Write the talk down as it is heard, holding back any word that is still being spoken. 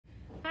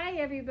Hi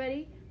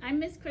everybody, I'm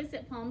Miss Chris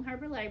at Palm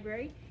Harbor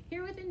Library,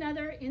 here with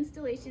another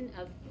installation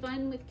of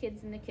Fun with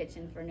Kids in the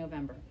Kitchen for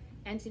November.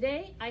 And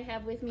today I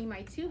have with me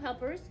my two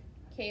helpers,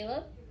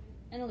 Caleb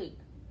and Luke.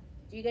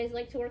 Do you guys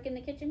like to work in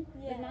the kitchen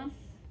with Mom?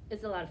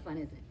 It's a lot of fun,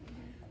 isn't it?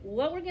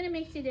 What we're going to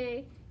make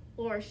today,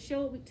 or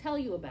tell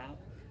you about,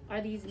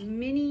 are these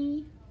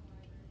mini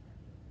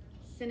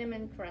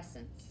cinnamon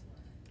crescents.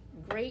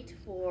 Great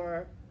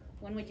for,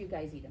 when would you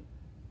guys eat them?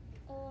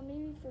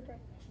 Maybe for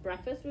breakfast.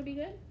 Breakfast would be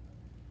good?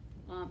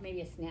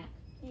 Maybe a snack?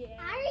 Yeah.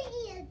 I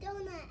already eat a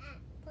donut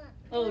at breakfast.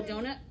 Oh,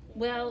 donut?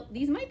 Well,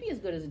 these might be as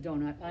good as a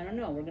donut. I don't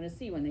know. We're going to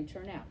see when they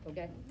turn out,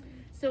 okay?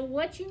 So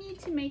what you need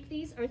to make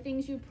these are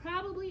things you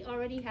probably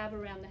already have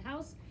around the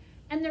house,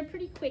 and they're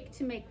pretty quick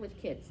to make with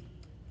kids.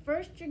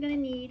 First, you're going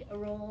to need a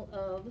roll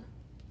of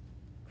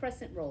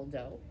crescent roll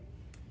dough.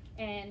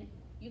 And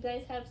you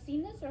guys have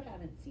seen this or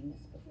haven't seen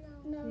this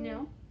before?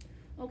 No?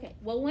 Okay.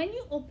 Well, when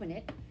you open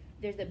it,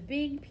 there's a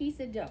big piece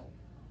of dough.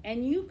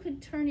 And you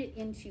could turn it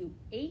into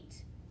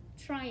 8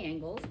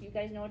 triangles. Do you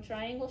guys know a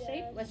triangle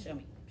shape? Let's show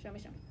me. Show me.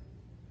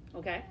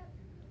 Okay?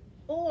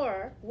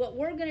 Or what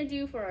we're going to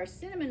do for our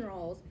cinnamon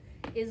rolls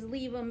is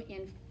leave them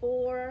in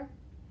 4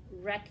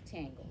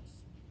 rectangles.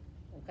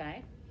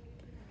 Okay?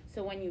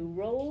 So when you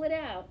roll it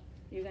out,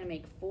 you're going to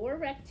make 4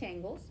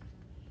 rectangles.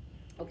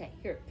 Okay,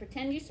 here,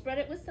 pretend you spread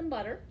it with some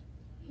butter.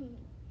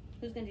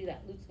 Who's going to do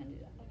that? Luke's going to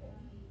do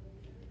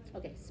that.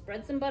 Okay,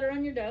 spread some butter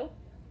on your dough.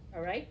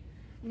 All right?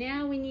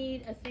 Now we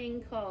need a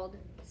thing called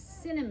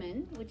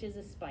cinnamon, which is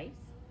a spice,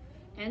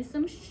 and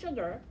some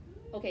sugar.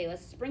 Okay,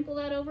 let's sprinkle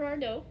that over our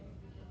dough.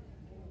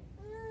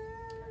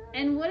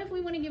 And what if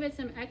we want to give it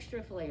some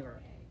extra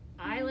flavor?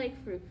 I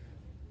like fruit.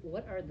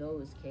 What are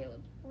those,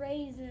 Caleb?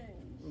 Raisins.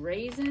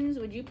 Raisins?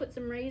 Would you put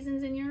some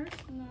raisins in yours?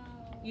 No.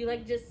 You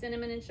like just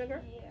cinnamon and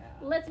sugar? Yeah.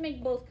 Let's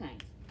make both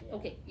kinds. Yeah.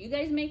 Okay, you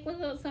guys make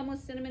some with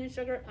cinnamon and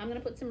sugar. I'm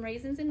going to put some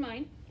raisins in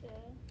mine. Okay.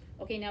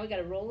 Okay, now we got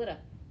to roll it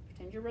up.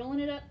 Pretend you're rolling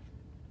it up.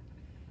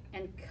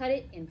 And cut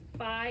it in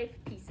 5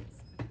 pieces.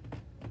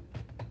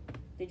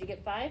 Did you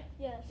get 5?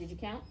 Yes. Did you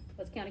count?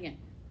 Let's count again.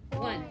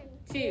 1,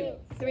 2,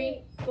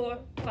 3, 4,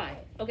 5.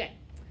 Okay.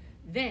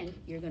 Then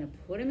you're going to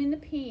put them in the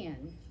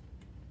pan.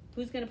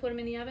 Who's going to put them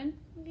in the oven?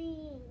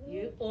 Me.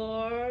 You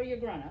or your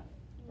grown-up,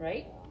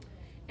 right?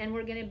 And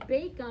we're going to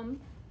bake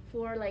them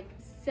for like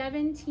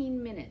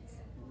 17 minutes.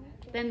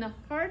 Then the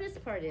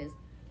hardest part is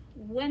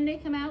when they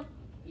come out,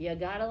 you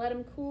got to let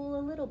them cool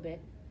a little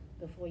bit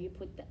before you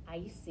put the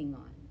icing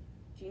on.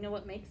 Do you know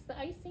what makes the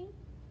icing?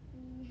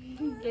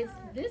 It's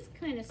this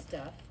kind of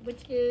stuff,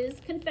 which is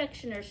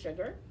confectioner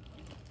sugar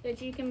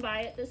that you can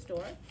buy at the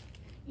store.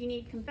 You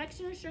need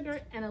confectioner sugar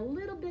and a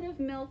little bit of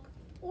milk,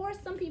 or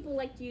some people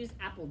like to use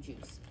apple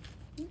juice.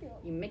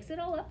 You mix it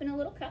all up in a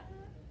little cup,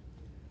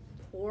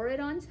 pour it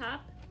on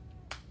top,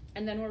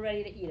 and then we're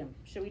ready to eat them.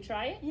 Should we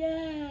try it?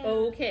 Yeah.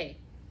 Okay.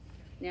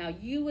 Now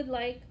you would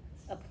like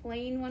a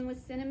plain one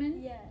with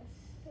cinnamon? Yes.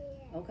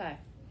 Okay.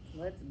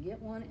 Let's get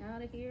one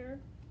out of here.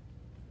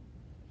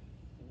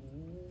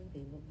 Ooh,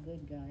 they look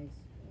good, guys.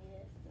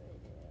 Yes, they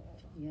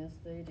do. Yes,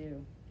 they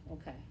do.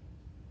 Okay.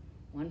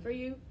 One for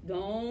you.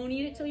 Don't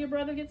eat it till your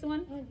brother gets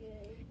one.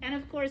 Okay. And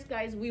of course,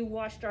 guys, we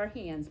washed our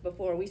hands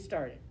before we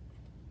started.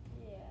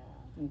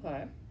 Yeah.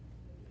 Okay.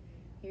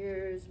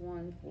 Here's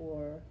one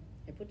for...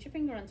 Hey, put your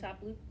finger on top,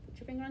 Luke. Put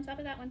your finger on top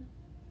of that one.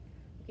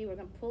 Okay, we're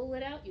going to pull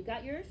it out. You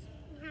got yours?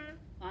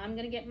 I'm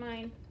going to get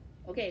mine.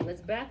 Okay, let's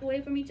back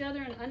away from each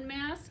other and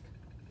unmask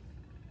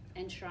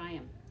and try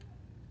them.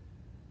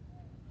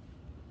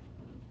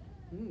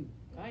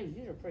 Guys,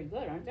 these are pretty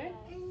good, aren't they?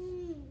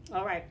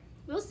 All right.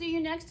 We'll see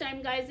you next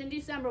time, guys, in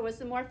December with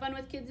some more fun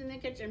with kids in the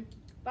kitchen.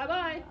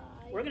 Bye-bye. Bye.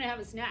 We're going to have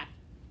a snack.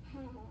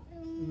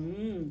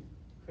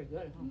 Pretty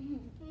good,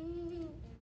 huh?